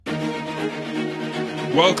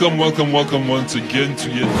Welcome once again to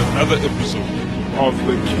yet another episode of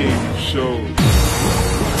The Cave Show.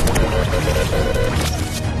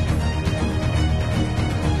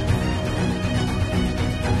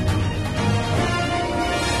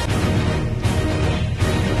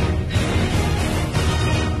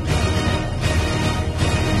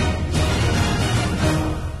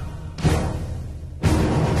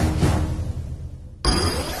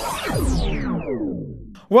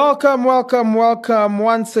 Welcome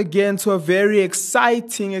once again to a very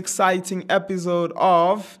exciting episode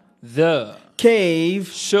of The Cave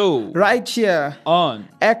Show right here on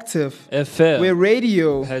Active FM, where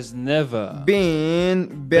radio has never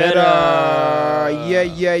been better.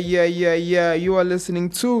 Yeah. You are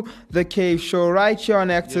listening to The Cave Show right here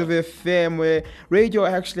on Active FM, where radio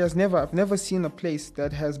actually has I've never seen a place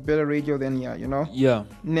that has better radio than here, you know? Yeah.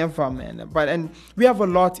 Never, man. And we have a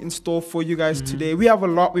lot in store for you guys today. We have a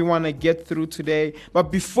lot we want to get through today.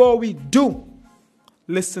 But before we do,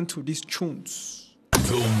 listen to these tunes.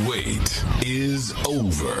 The wait is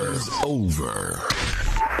over.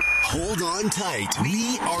 Hold on tight.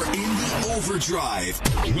 We are in the overdrive.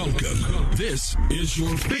 Welcome. This is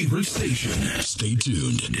your favorite station. Stay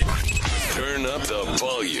tuned. Turn up the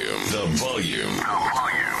volume.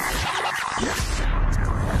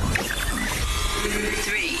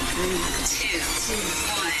 3, 2,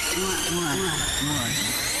 1.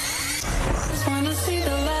 Wanna see the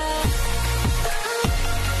light.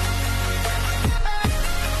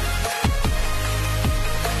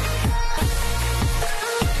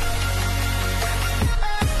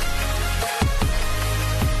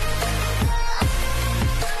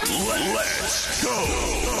 Let's go.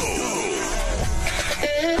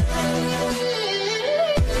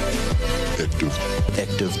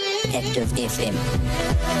 Active FM.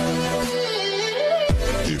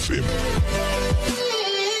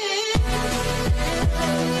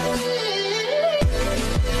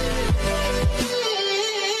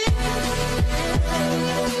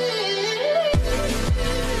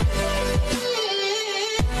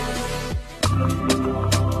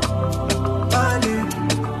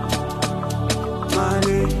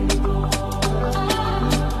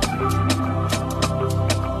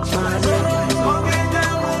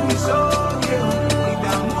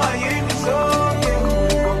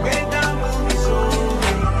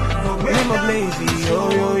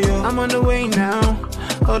 I'm on the way now.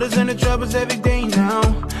 Orders and the troubles every day now.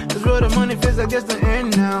 Cause where the money feels like it's the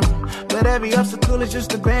end now. But every obstacle is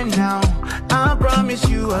just a bend now. I promise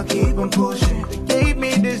you I'll keep on pushing. They gave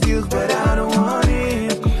me these deals but I don't want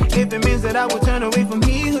it. If it means that I will turn away from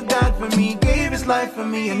he who died for me, gave his life for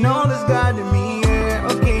me and all is God to me, yeah.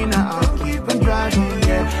 Okay, now I'll keep on driving,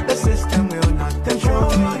 yeah. The system will not control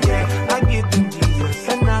me, yeah. I give them Jesus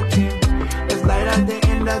and nothing. There's light at the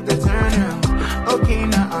end of the tunnel. Okay,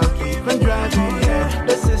 now I'll keep on driving, yeah.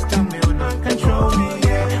 The system will not control me,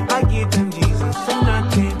 yeah. I give them Jesus and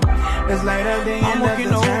nothing. There's light at the end of the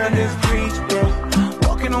tunnel. I'm walking over this bridge, yeah.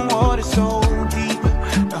 Walking on water so deep.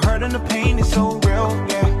 The hurt and the pain is so real,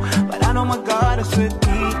 yeah. But I know my God is with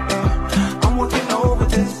me, yeah. I'm walking over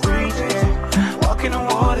this bridge, yeah. Walking on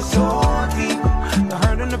water so deep. The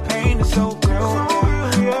hurt and the pain is so real,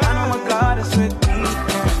 yeah. But I know my God is with me,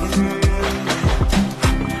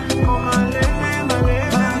 yeah. Oh, my leg.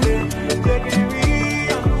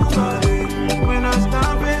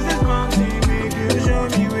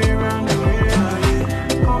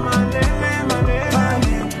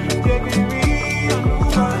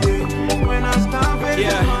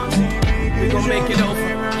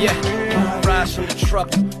 From the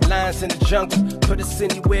trouble, lines in the jungle, put us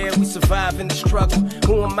anywhere, we survive in the struggle.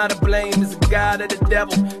 Who am I to blame? Is the God or the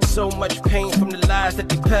devil? So much pain from the lies that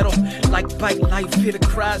they peddle. Like bike life, hear the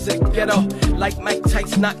cries of the ghetto. Like Mike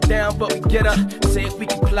Tyson knocked down, but we get up. Say if we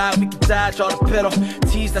can fly, we can dodge all the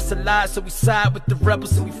penalties. That's a lie, so we side with the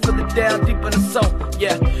rebels and we feel it down deep in the soul.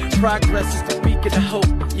 Yeah, progress is the beacon of hope.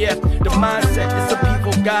 Yeah, the mindset is a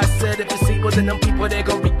people. God said if it's evil, then them people, they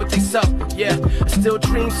gon' reap what they sow. Yeah, I still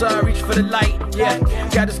dream, so I reach for the light. Yeah,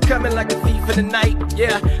 God is coming like a thief in the night.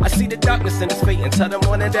 Yeah, I see the darkness in his fate and tell them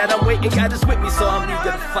morning that I'm waiting. God is with me, so I'm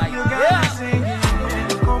eager to fight. Yeah.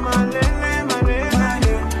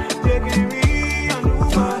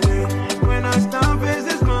 When I stop, is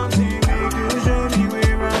this mountain? Make you show me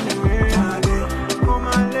where I'm the way. Oh,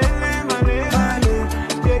 my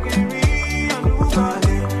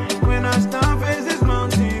when I stop, is this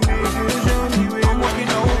mountain? Make you show me where I'm walking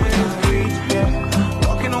over this bridge, yeah.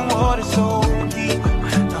 Walking on water so deep.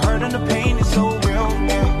 The hurt and the pain is so real,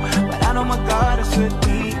 yeah. But I know my God is with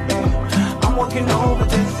me, yeah. I'm walking over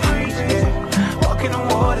this bridge, yeah. Walking on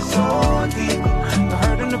water so deep. The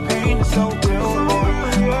hurt and the pain is so real, yeah.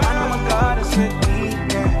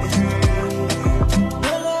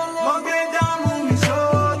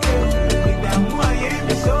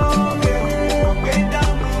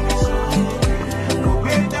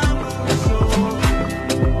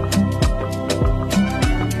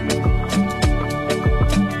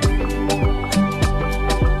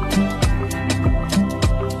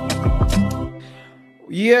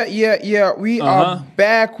 Yeah. We are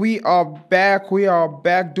back. We are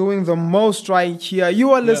back doing the most right here.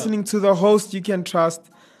 You are listening to the host you can trust.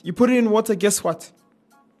 You put it in water, guess what?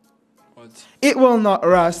 It will not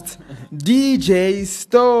rust. DJ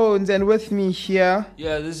Stones, and with me here.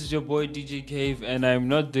 Yeah, this is your boy DJ Cave, and I'm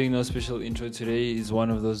not doing no special intro today. It's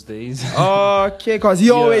one of those days. Okay, because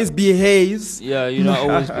he always behaves. Yeah, you know, I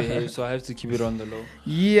always behave, so I have to keep it on the low.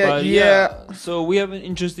 Yeah. So we have an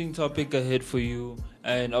interesting topic ahead for you.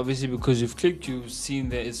 And obviously, because you've clicked, you've seen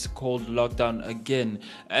that it's called lockdown again.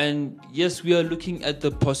 And yes, we are looking at the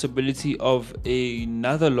possibility of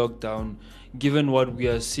another lockdown, given what we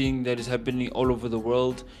are seeing that is happening all over the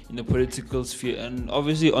world in the political sphere and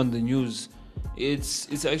obviously on the news.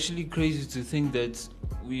 It's actually crazy to think that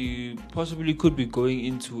we possibly could be going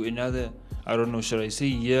into another, I don't know, should I say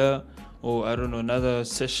year, or I don't know, another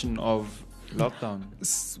session of lockdown.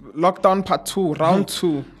 Lockdown part 2, round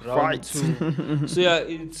 2. Round 2. So yeah,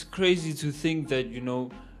 it's crazy to think that, you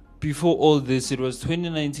know, before all this, it was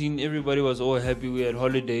 2019, everybody was all happy, we had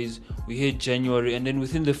holidays, we hit January, and then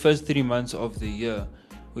within the first 3 months of the year,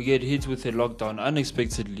 we get hit with a lockdown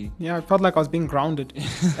unexpectedly. Yeah, I felt like I was being grounded.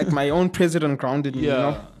 Like my own president grounded me, you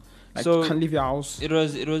know? Like, so you can't leave your house. It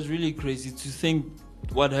was really crazy to think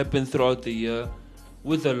what happened throughout the year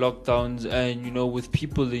with the lockdowns and, you know, with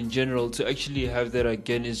people in general. To actually have that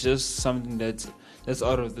again is just something that's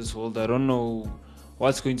out of this world. I don't know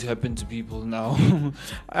what's going to happen to people now.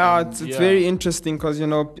 It's very interesting because, you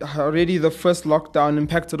know, already the first lockdown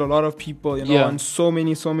impacted a lot of people, you know, in so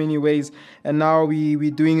many ways. And now we're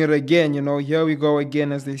doing it again, you know, here we go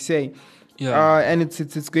again, as they say. And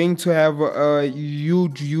it's going to have a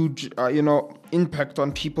huge, you know, impact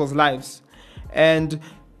on people's lives. And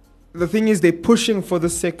the thing is, they're pushing for the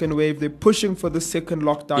second wave. They're pushing for the second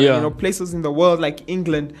lockdown. You know, places in the world like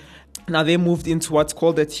England, now they moved into what's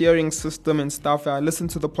called a tiering system and stuff. Listen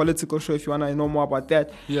to the political show if you want to know more about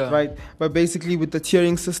that. Right? But basically with the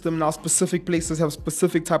tiering system now, specific places have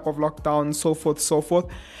specific type of lockdown, so forth.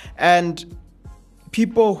 And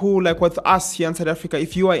people who, like with us here in South Africa,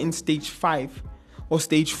 if you are in stage 5 or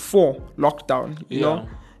stage 4 lockdown, you know,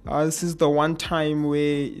 this is the one time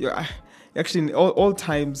where, actually in all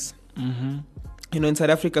times, you know, in South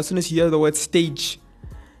Africa, as soon as you hear the word stage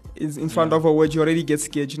is in front of a word, you already get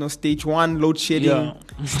scared. You know, stage 1 load shedding,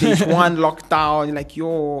 stage 1 lockdown. You're like,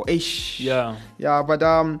 yo, ish. Yeah, but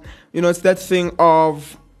you know, it's that thing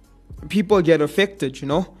of people get affected. You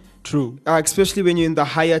know, true. Especially when you're in the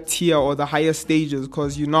higher tier or the higher stages,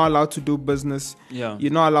 because you're not allowed to do business.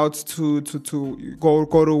 You're not allowed to go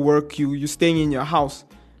to work. You're staying in your house.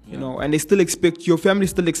 You know, and they still expect, your family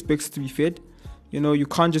still expects to be fed. You know, you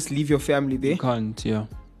can't just leave your family there. You can't,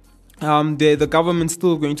 the government's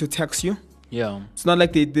still going to tax you. It's not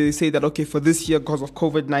like they say that, okay, for this year, because of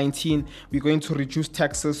COVID-19, we're going to reduce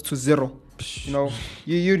taxes to 0. You know,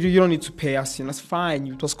 you don't need to pay us. You know, it's fine.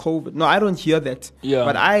 It was COVID. No, I don't hear that.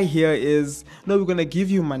 What I hear is, no, we're going to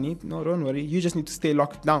give you money. No, don't worry. You just need to stay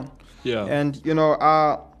locked down. And, you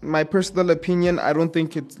know, my personal opinion, I don't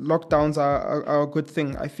think lockdowns are a good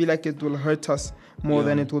thing. I feel like it will hurt us more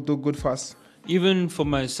than it will do good for us. Even for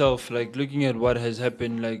myself, like looking at what has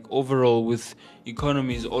happened, like overall with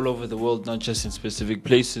economies all over the world, not just in specific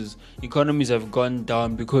places, economies have gone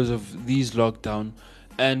down because of these lockdown.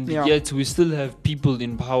 And yet we still have people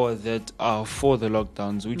in power that are for the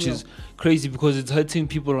lockdowns, which is crazy because it's hurting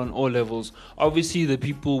people on all levels. Obviously, the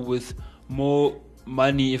people with more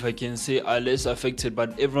money, if I can say, are less affected,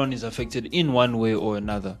 but everyone is affected in one way or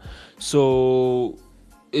another. So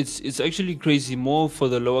it's actually crazy, more for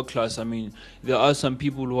the lower class. I mean, there are some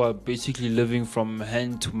people who are basically living from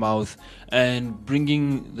hand to mouth, and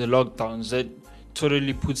bringing the lockdowns, that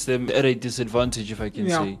totally puts them at a disadvantage, if I can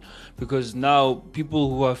say, because now people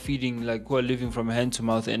who are feeding, like who are living from hand to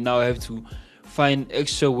mouth, and now have to find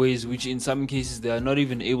extra ways, which in some cases they are not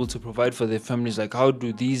even able to provide for their families. Like, how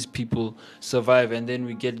do these people survive? And then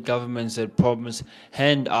we get governments that promise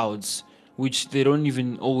handouts, which they don't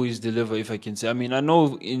even always deliver, if I can say. I mean, I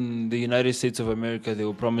know in the United States of America they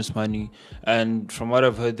will promise money, and from what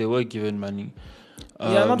I've heard, they were given money.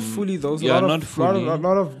 Not fully though. A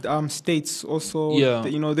lot of states also,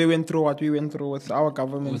 you know, they went through what we went through with our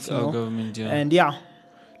government. And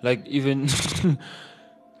like even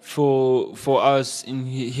for us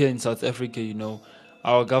here in South Africa, you know,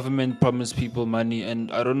 our government promised people money,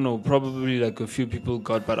 and I don't know, probably like a few people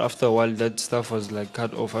got, but after a while that stuff was like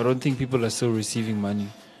cut off. I don't think people are still receiving money.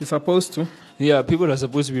 You're supposed to. Yeah, people are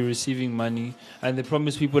supposed to be receiving money, and they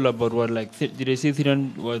promise people about what, like, did they say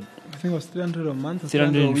 300? What? I think it was 300 a month. Or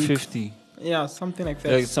 350. Yeah, something like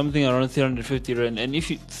that. Like something around 350 rand, and if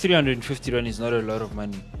 350 rand is not a lot of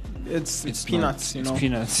money. It's peanuts, It's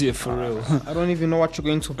peanuts, yeah, for real. I don't even know what you're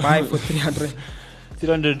going to buy for 300.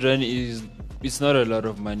 300 rand it's not a lot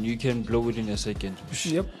of money. You can blow it in a second.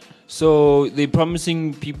 Yep. So they're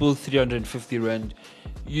promising people 350 rand.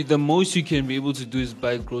 The most you can be able to do is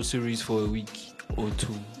buy groceries for a week or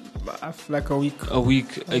two. Like a week. A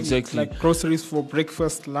week, exactly. Like groceries for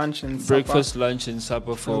breakfast, lunch, and supper. Breakfast, lunch, and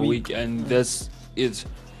supper for a week, and that's it.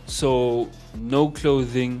 So no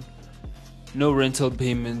clothing, no rental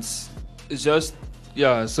payments. It's just,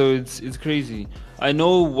 yeah. So it's crazy. I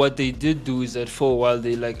know what they did do is that for a while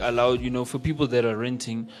they like allowed, for people that are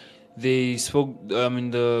renting, they spoke.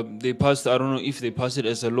 They passed. I don't know if they passed it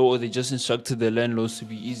as a law or they just instructed the landlords to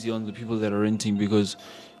be easy on the people that are renting, because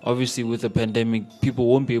obviously with the pandemic, people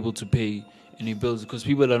won't be able to pay any bills because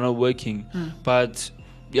people are not working. But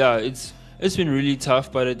yeah, it's been really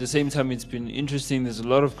tough. But at the same time, it's been interesting. There's a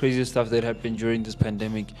lot of crazy stuff that happened during this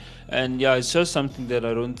pandemic, and yeah, it's just something that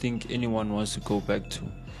I don't think anyone wants to go back to.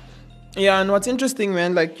 Yeah, and what's interesting,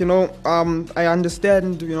 man, like, I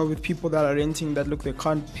understand, with people that are renting that, look, they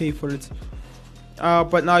can't pay for it.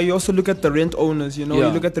 But now you also look at the rent owners, you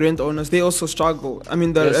look at the rent owners, they also struggle. I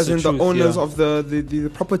mean, the owners of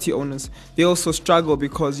the property owners, they also struggle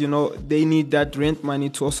because, they need that rent money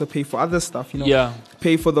to also pay for other stuff,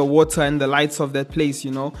 pay for the water and the lights of that place,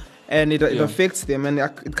 and it affects them. And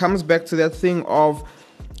it comes back to that thing of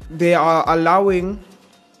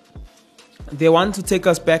they want to take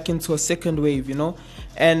us back into a second wave,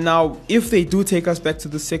 And now, if they do take us back to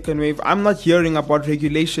the second wave, I'm not hearing about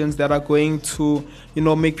regulations that are going to,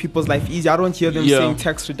 make people's life easy. I don't hear them saying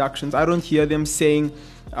tax reductions. I don't hear them saying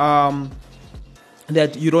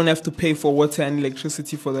that you don't have to pay for water and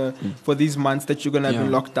electricity for these months that you're gonna be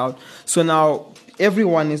locked out. So now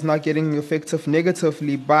everyone is not getting affected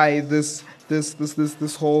negatively by this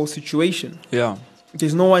whole situation. Yeah.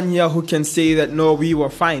 There's no one here who can say that, no, we were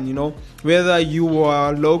fine, Whether you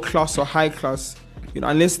were low class or high class,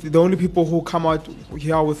 unless the only people who come out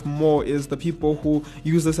here with more is the people who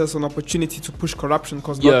use this as an opportunity to push corruption,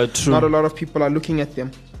 because not a lot of people are looking at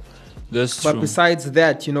them. That's true. But besides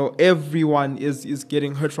that, everyone is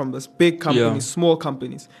getting hurt from this. Big companies, small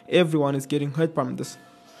companies, everyone is getting hurt from this.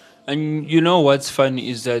 And what's funny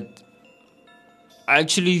is that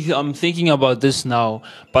actually, I'm thinking about this now,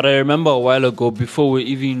 but I remember a while ago, before we're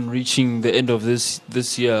even reaching the end of this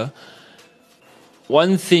year,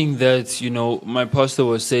 one thing that, my pastor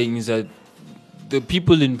was saying is that the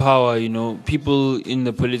people in power, people in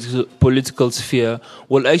the political sphere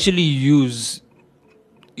will actually use,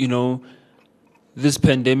 this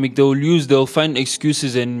pandemic. They'll find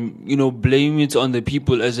excuses and, blame it on the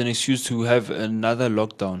people as an excuse to have another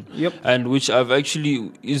lockdown. Yep. And which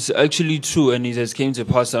is actually true, and it has came to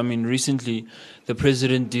pass. I mean, recently the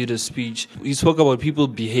president did a speech. He spoke about people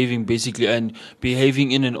behaving basically, and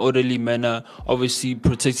behaving in an orderly manner, obviously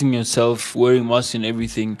protecting yourself, wearing masks and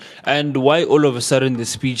everything. And why all of a sudden the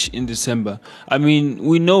speech in December? I mean,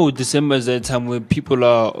 we know December is that time where people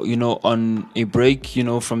are, on a break,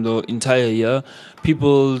 from the entire year.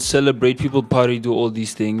 People celebrate, people party, do all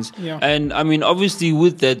these things. Yeah. And I mean, obviously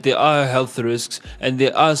with that, there are health risks, and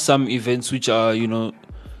there are some events which are,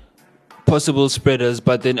 possible spreaders,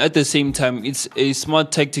 but then at the same time, it's a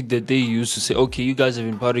smart tactic that they use to say, okay, you guys have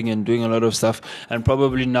been partying and doing a lot of stuff, and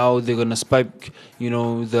probably now they're gonna spike,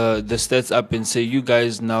 the stats up and say you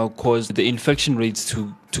guys now caused the infection rates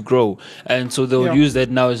to grow, and so they'll use that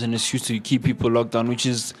now as an excuse to keep people locked down, which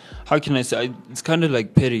is, how can I say, it's kind of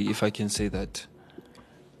like petty, if I can say that.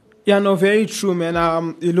 Yeah, no, very true, man.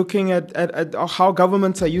 You're looking at how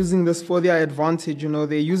governments are using this for their advantage.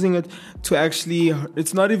 They're using it to actually,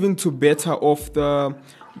 it's not even to better off the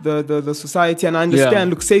society. And I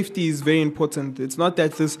understand, look, safety is very important. It's not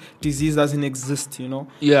that this disease doesn't exist,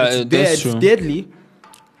 Yeah, it's true. It's deadly,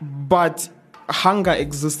 but hunger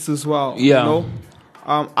exists as well. Yeah.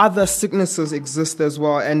 Other sicknesses exist as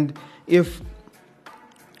well. And if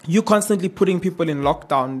you constantly putting people in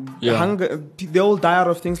lockdown, hunger, they will die out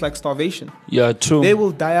of things like starvation. Yeah, true. They will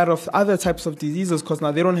die out of other types of diseases because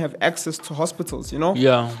now they don't have access to hospitals,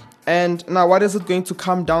 Yeah. And now what is it going to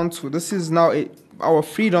come down to? This is now our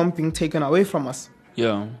freedom being taken away from us.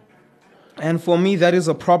 Yeah. And for me, that is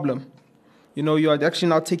a problem. You are actually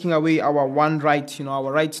now taking away our one right,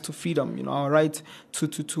 our right to freedom, our right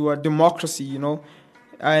to a democracy,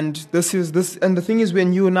 And and the thing is,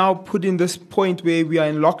 when you now put in this point where we are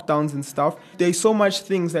in lockdowns and stuff, there's so much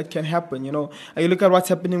things that can happen, you know. And you look at what's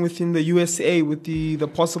happening within the USA with the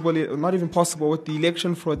possible, not even possible, with the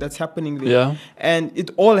election fraud that's happening there. Yeah. And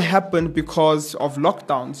it all happened because of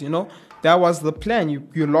lockdowns, you know. That was the plan.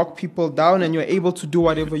 You lock people down and you're able to do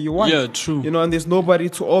whatever you want. Yeah, true. You know, and there's nobody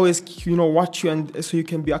to always, you know, watch you and so you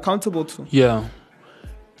can be accountable to. Yeah.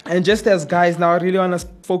 And just as guys, now I really want to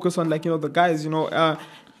focus on, like, you know, the guys, you know,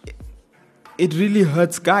 it really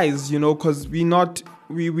hurts guys, you know, because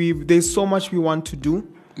there's so much we want to do,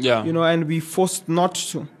 Yeah. you know, and we forced not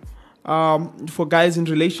to. For guys in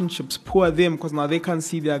relationships, poor them, because now they can't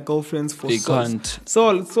see their girlfriends for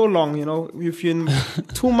so long, you know. If you're in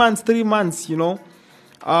 2 months, 3 months, you know,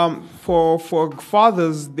 for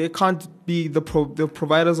fathers, they can't be the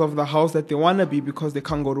providers of the house that they want to be because they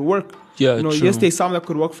can't go to work. Yeah, you know, true. yes, there's some that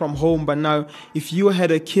could work from home, but now if you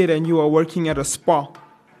had a kid and you were working at a spa,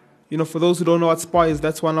 you know, for those who don't know what spa is,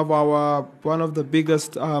 that's one of the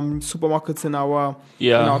biggest supermarkets in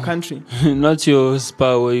our country. Not your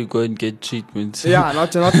spa where you go and get treatments. Yeah,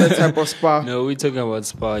 not that type of spa. No, we're talking about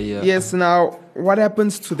spa. Yeah. Yes. Now, what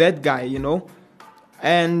happens to that guy? You know,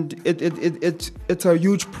 and it's a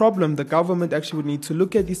huge problem. The government actually would need to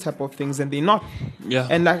look at these type of things, and they're not. Yeah.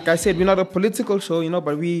 And like I said, we're not a political show, you know,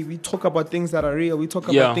 but we talk about things that are real. We talk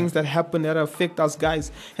about things that happen that affect us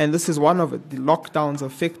guys, and this is one of it. The lockdowns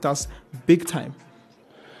affect us big time.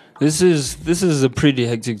 This is a pretty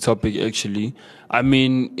hectic topic, actually. I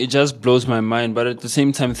mean, it just blows my mind, but at the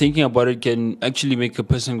same time, thinking about it can actually make a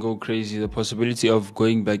person go crazy. The possibility of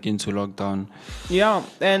going back into lockdown. Yeah,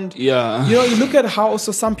 and yeah, you know, you look at how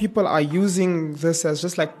also some people are using this as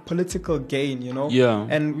just like political gain, you know. Yeah.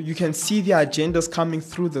 And you can see the agendas coming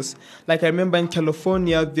through this. Like I remember in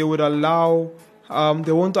California, they would allow.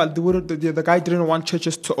 The guy didn't want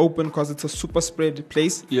churches to open because it's a super spread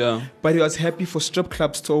place. Yeah. But he was happy for strip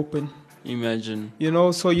clubs to open. Imagine. You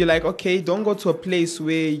know, so you're like, okay, don't go to a place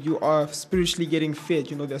where you are spiritually getting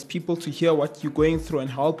fed. You know, there's people to hear what you're going through and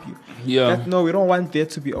help you. Yeah. No, we don't want there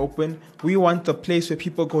to be open. We want the place where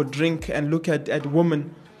people go drink and look at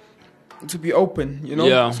women to be open, you know?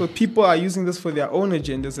 Yeah. So people are using this for their own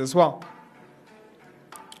agendas as well.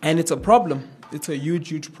 And it's a problem. It's a huge,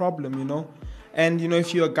 huge problem, you know? And, you know,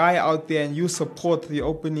 if you're a guy out there and you support the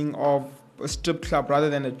opening of a strip club rather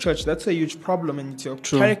than a church, that's a huge problem. And it's your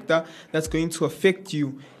character that's going to affect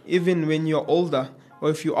you even when you're older. Or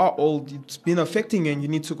if you are old, it's been affecting you and you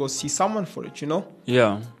need to go see someone for it, you know?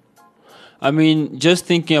 Yeah. I mean, just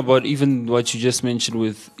thinking about even what you just mentioned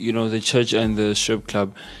with, you know, the church and the strip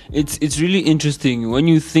club, it's really interesting when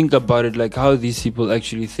you think about it, like how these people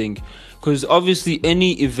actually think. Because obviously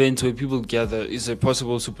any event where people gather is a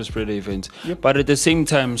possible super spreader event. Yep. But at the same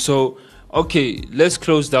time, so, okay, let's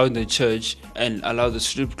close down the church and allow the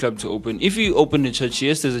strip club to open. If you open the church,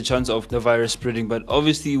 yes, there's a chance of the virus spreading. But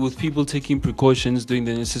obviously with people taking precautions, doing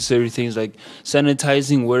the necessary things like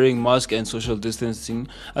sanitizing, wearing masks and social distancing,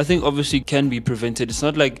 I think obviously can be prevented. It's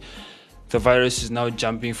not like the virus is now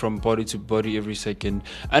jumping from body to body every second.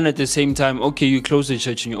 And at the same time, okay, you close the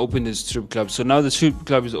church and you open the strip club. So now the strip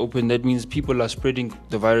club is open. That means people are spreading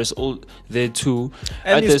the virus all there too.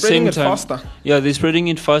 And at they're the spreading same it time, faster. Yeah, they're spreading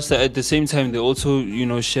it faster. At the same time, they're also, you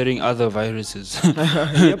know, sharing other viruses.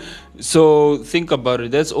 Yep. So think about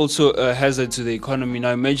it. That's also a hazard to the economy.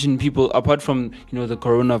 Now imagine people, apart from, you know, the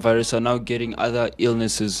coronavirus, are now getting other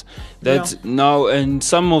illnesses. Now, and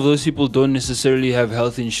some of those people don't necessarily have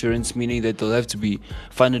health insurance, meaning that they'll have to be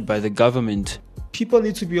funded by the government. People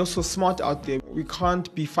need to be also smart out there. We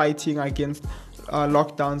can't be fighting against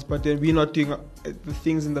lockdowns, but then we're not doing the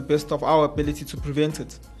things in the best of our ability to prevent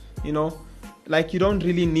it. You know, like you don't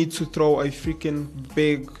really need to throw a freaking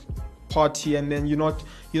big party and then you're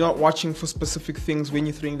not watching for specific things when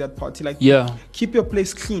you're throwing that party. Like, keep your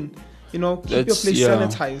place clean. You know, keep your place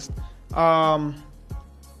sanitized.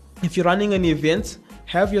 If you're running an event,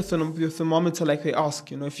 have your thermometer like they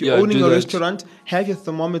ask. You know, if you're owning a restaurant, have your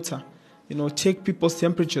thermometer. You know, take people's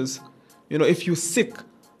temperatures. You know, if you're sick,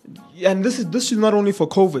 and this is not only for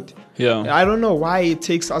COVID. Yeah. I don't know why it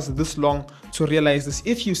takes us this long to realize this.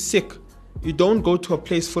 If you're sick, you don't go to a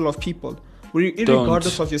place full of people,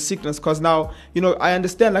 regardless of your sickness. Because now, you know, I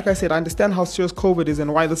understand, like I said, I understand how serious COVID is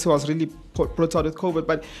and why this was really brought out with COVID.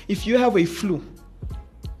 But if you have a flu,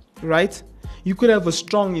 right? You could have a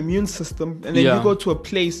strong immune system, and then you go to a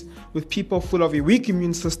place with people full of weak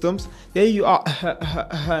immune systems. There you are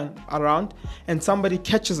around, and somebody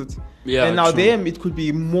catches it. Yeah, and now true. them, it could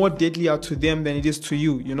be more deadlier to them than it is to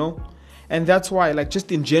you, you know? And that's why, like,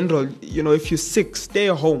 just in general, you know, if you're sick, stay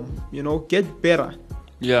home, you know, get better.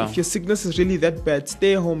 Yeah. If your sickness is really that bad,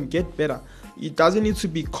 stay home, get better. It doesn't need to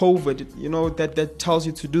be COVID, you know, that tells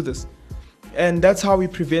you to do this. And that's how we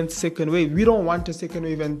prevent second wave. We don't want a second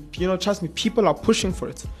wave, and you know, trust me, people are pushing for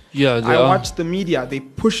it. Yeah, I watch the media; they're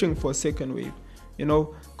pushing for a second wave. You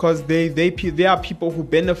know, because they are people who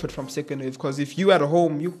benefit from second wave. Because if you at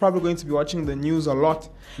home, you're probably going to be watching the news a lot.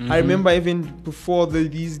 I remember even before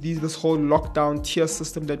this whole lockdown tier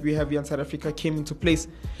system that we have here in South Africa came into place.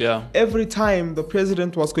 Yeah. Every time the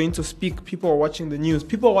president was going to speak, people were watching the news.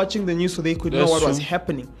 People were watching the news so they could know what was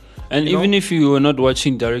happening. And even if you were not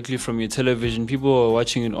watching directly from your television, people were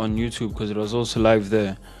watching it on YouTube because it was also live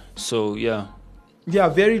there. So, yeah. Yeah,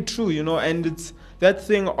 very true, you know, and it's that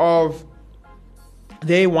thing of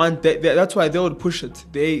they want that. That's why they would push it.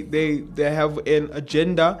 They have an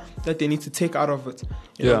agenda that they need to take out of it.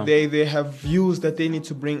 You know, they have views that they need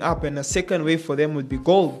to bring up, and a second wave for them would be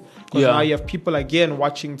gold. Because now you have people again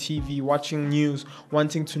watching TV, watching news,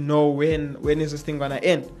 wanting to know when is this thing gonna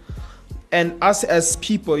end. And us as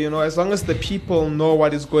people, you know, as long as the people know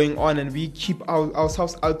what is going on and we keep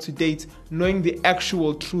ourselves up to date, knowing the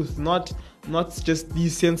actual truth, not just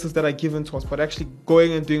these senses that are given to us, but actually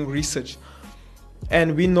going and doing research.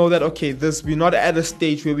 And we know that, okay, we're not at a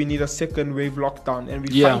stage where we need a second wave lockdown, and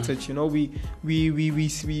we fight it, you know, we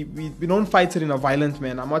don't fight it in a violent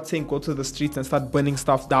manner. I'm not saying go to the streets and start burning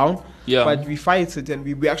stuff down, but we fight it, and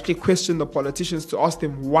we actually question the politicians to ask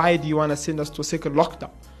them, why do you want to send us to a second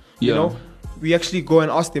lockdown? You know, we actually go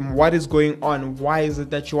and ask them, what is going on? Why is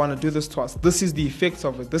it that you want to do this to us? This is the effects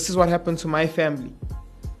of it. This is what happened to my family.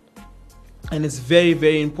 And it's very,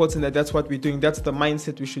 very important that that's what we're doing. That's the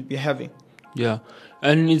mindset we should be having. Yeah.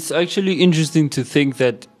 And it's actually interesting to think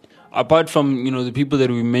that apart from, you know, the people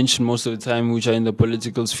that we mention most of the time, which are in the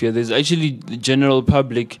political sphere, there's actually the general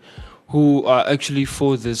public who are actually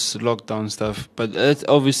for this lockdown stuff. But that's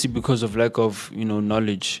obviously because of lack of, you know,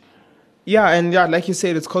 knowledge. Yeah, and like you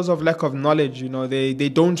said, it's because of lack of knowledge. You know, they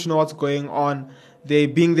don't know what's going on. They're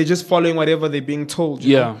just following whatever they're being told.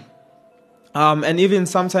 You know? And even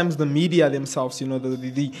sometimes the media themselves, you know,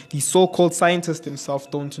 the so-called scientists themselves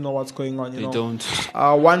don't know what's going on. You know? Don't.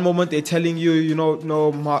 One moment they're telling you, you know,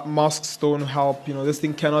 no, masks don't help. You know, this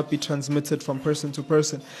thing cannot be transmitted from person to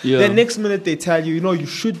person. Then next minute they tell you, you know, you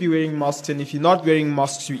should be wearing masks, and if you're not wearing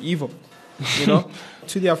masks, you're evil. You know,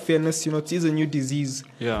 to their fairness, you know, it is a new disease.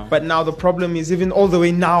 But now the problem is, even all the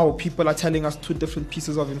way now, people are telling us two different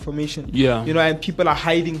pieces of information. You know, and people are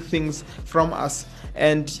hiding things from us.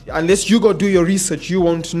 And unless you go do your research, you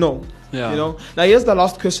won't know. You know. Now, here's the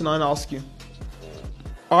last question I want to ask you.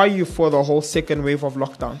 Are you for the whole second wave of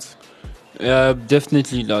lockdowns?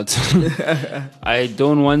 Definitely not. I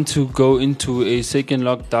don't want to go into a second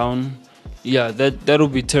lockdown. Yeah, that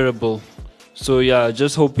would be terrible. So yeah,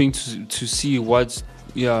 just hoping to see what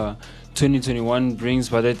 2021 brings,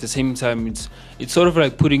 but at the same time it's sort of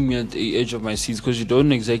like putting me at the edge of my seats because you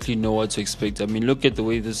don't exactly know what to expect. I mean, look at the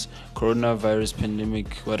way this coronavirus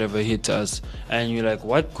pandemic whatever hit us, and you're like,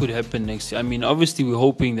 what could happen next year? I mean, obviously we're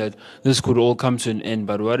hoping that this could all come to an end,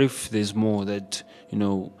 but what if there's more that, you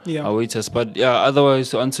know, awaits us? But yeah, otherwise,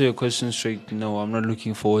 to answer your question straight, no, I'm not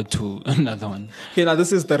looking forward to another one. Okay, now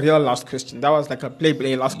this is the real last question. That was like a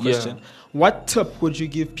play last question. What tip would you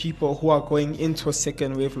give people who are going into a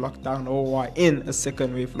second wave lockdown or who are in a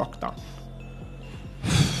second wave lockdown?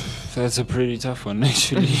 That's a pretty tough one,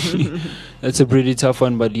 actually. That's a pretty tough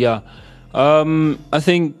one, but yeah. I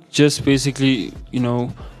think just basically, you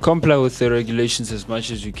know, comply with the regulations as much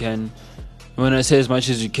as you can. When I say as much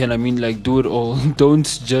as you can, I mean like do it all. Don't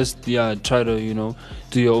just try to, you know,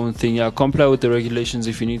 do your own thing. Comply with the regulations.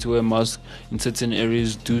 If you need to wear a mask in certain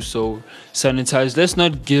areas, do so. Sanitize. Let's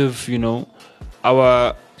not give, you know,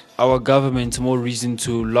 our government more reason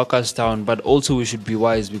to lock us down, but also we should be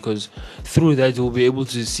wise, because through that we'll be able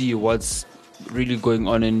to see what's really going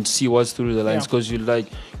on and see what's through the lines. Because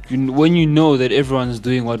when you know that everyone's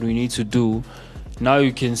doing what we need to do, now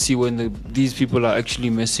you can see when these people are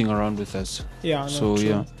actually messing around with us.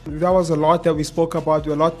 That was a lot that we spoke about,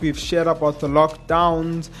 a lot we've shared about the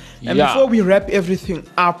lockdowns. And before we wrap everything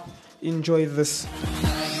up, enjoy this.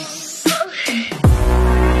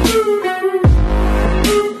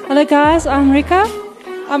 Hello guys, I'm Rika.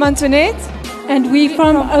 I'm Antoinette. And we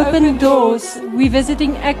from Open Doors. We're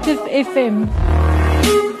visiting Active FM.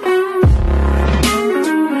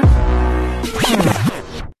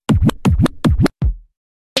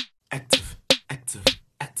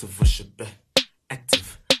 Active, what's your bet?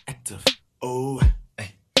 Active, oh,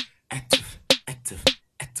 hey. Active,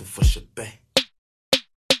 what's your bet?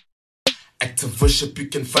 Active Worship, you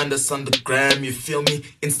can find us on the gram, you feel me?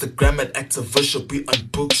 Instagram at Active Worship, we on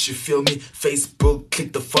books, you feel me? Facebook,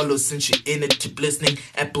 click the follow since you're in it, keep listening.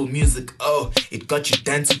 Apple Music, oh, it got you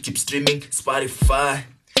dancing, keep streaming. Spotify,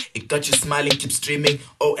 it got you smiling, keep streaming.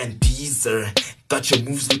 Oh, and Deezer, got your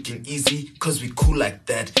moves looking easy, cause we cool like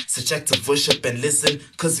that. Search Active Worship and listen,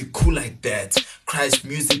 cause we cool like that. Christ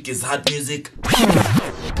music is hot music.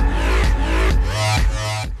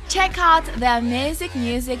 Check out their music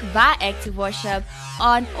by Active Worship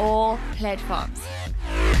on all platforms.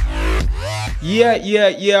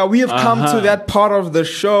 Yeah. We have come to that part of the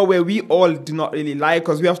show where we all do not really like,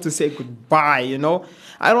 because we have to say goodbye, you know.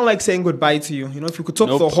 I don't like saying goodbye to you. You know, if we could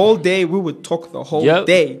talk the whole day, we would talk the whole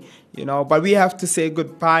day, you know. But we have to say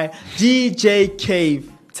goodbye. DJ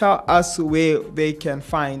Cave, tell us where they can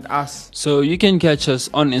find us. So you can catch us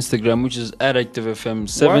on Instagram, which is at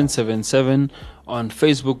ActiveFM777. On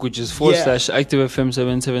Facebook, which is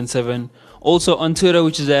 /ActiveFM777. Also on Twitter,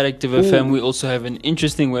 which is at ActiveFM. We also have an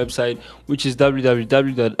interesting website, which is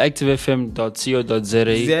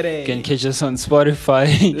www.activefm.co.za. You can catch us on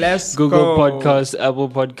Spotify, Google Podcasts, Apple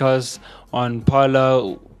Podcasts, on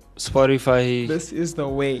Parler, Spotify. This is the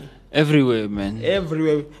way. Everywhere, man.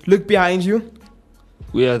 Everywhere. Look behind you.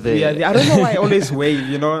 We are there. I don't know why I always wave,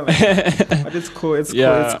 you know. But it's cool. It's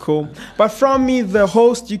cool. But from me, the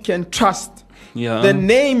host you can trust. Yeah. The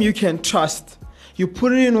name you can trust. You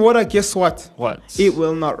put it in water, guess what? What? It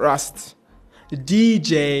will not rust.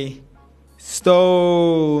 DJ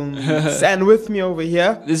Stones. And with me over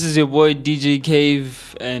here, this is your boy DJ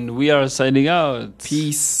Cave, and we are signing out.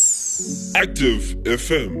 Peace. Active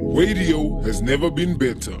FM. Radio has never been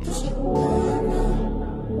better.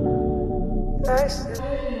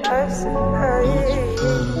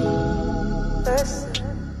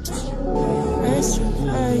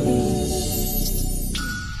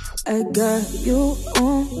 I got you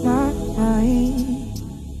on my mind.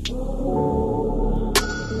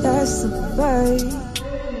 That's a vibe.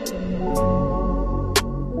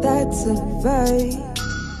 That's a vibe.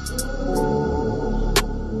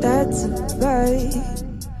 That's a vibe.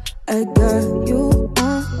 I got you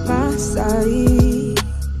on my side.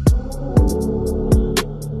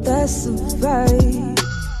 That's a vibe.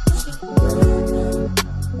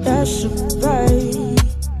 That's a vibe.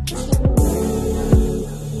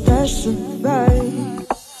 That's a vibe.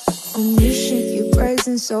 Omniscient, your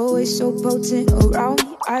presence always so potent around me.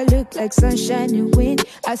 I look like sunshine and wind.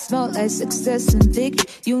 I smell like success and victory.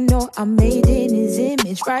 You know I'm made in His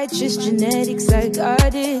image. Righteous genetics, I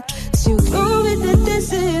got it. So prove it that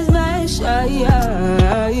this is my shot.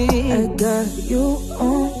 I got you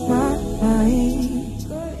on my mind.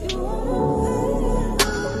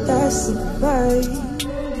 That's a vibe.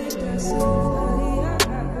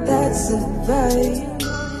 That's a vibe.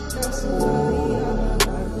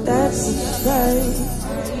 That's a vibe.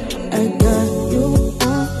 I got you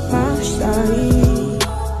on my side.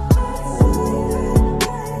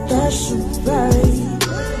 That's a vibe.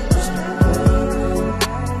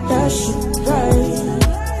 That's a vibe.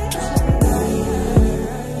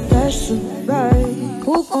 That's a vibe.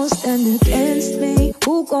 Who gon' stand against me?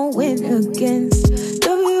 Who gon' win against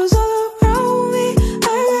the views all around me? I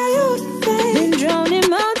got you today. Been drowning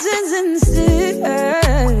mountains in the sea.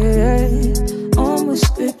 On my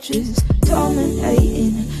scriptures,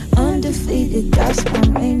 dominating, undefeated. That's my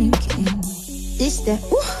reigning king. This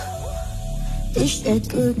that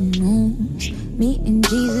good news. Me and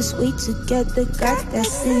Jesus, we together, got that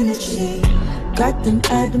synergy. Got them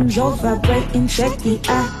atoms all vibrating, check the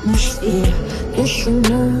atmosphere. It's the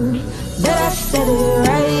moon that I said it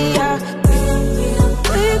right.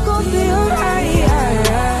 We gon' be alright.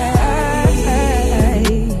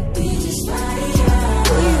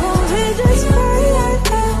 We gon' be just fine.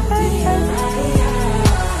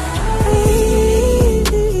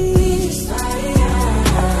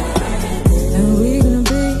 And we gonna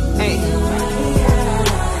be.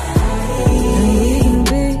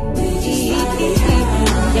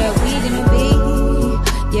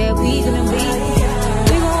 Yeah, we gonna be.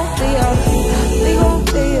 We gon'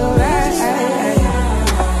 be alright.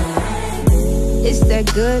 It's that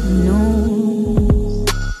good news.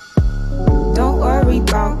 Don't worry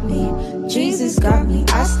about me. Jesus got me.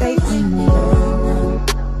 I stay winning.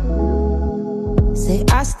 Say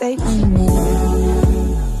I stay winning.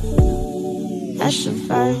 That's a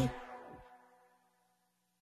vibe.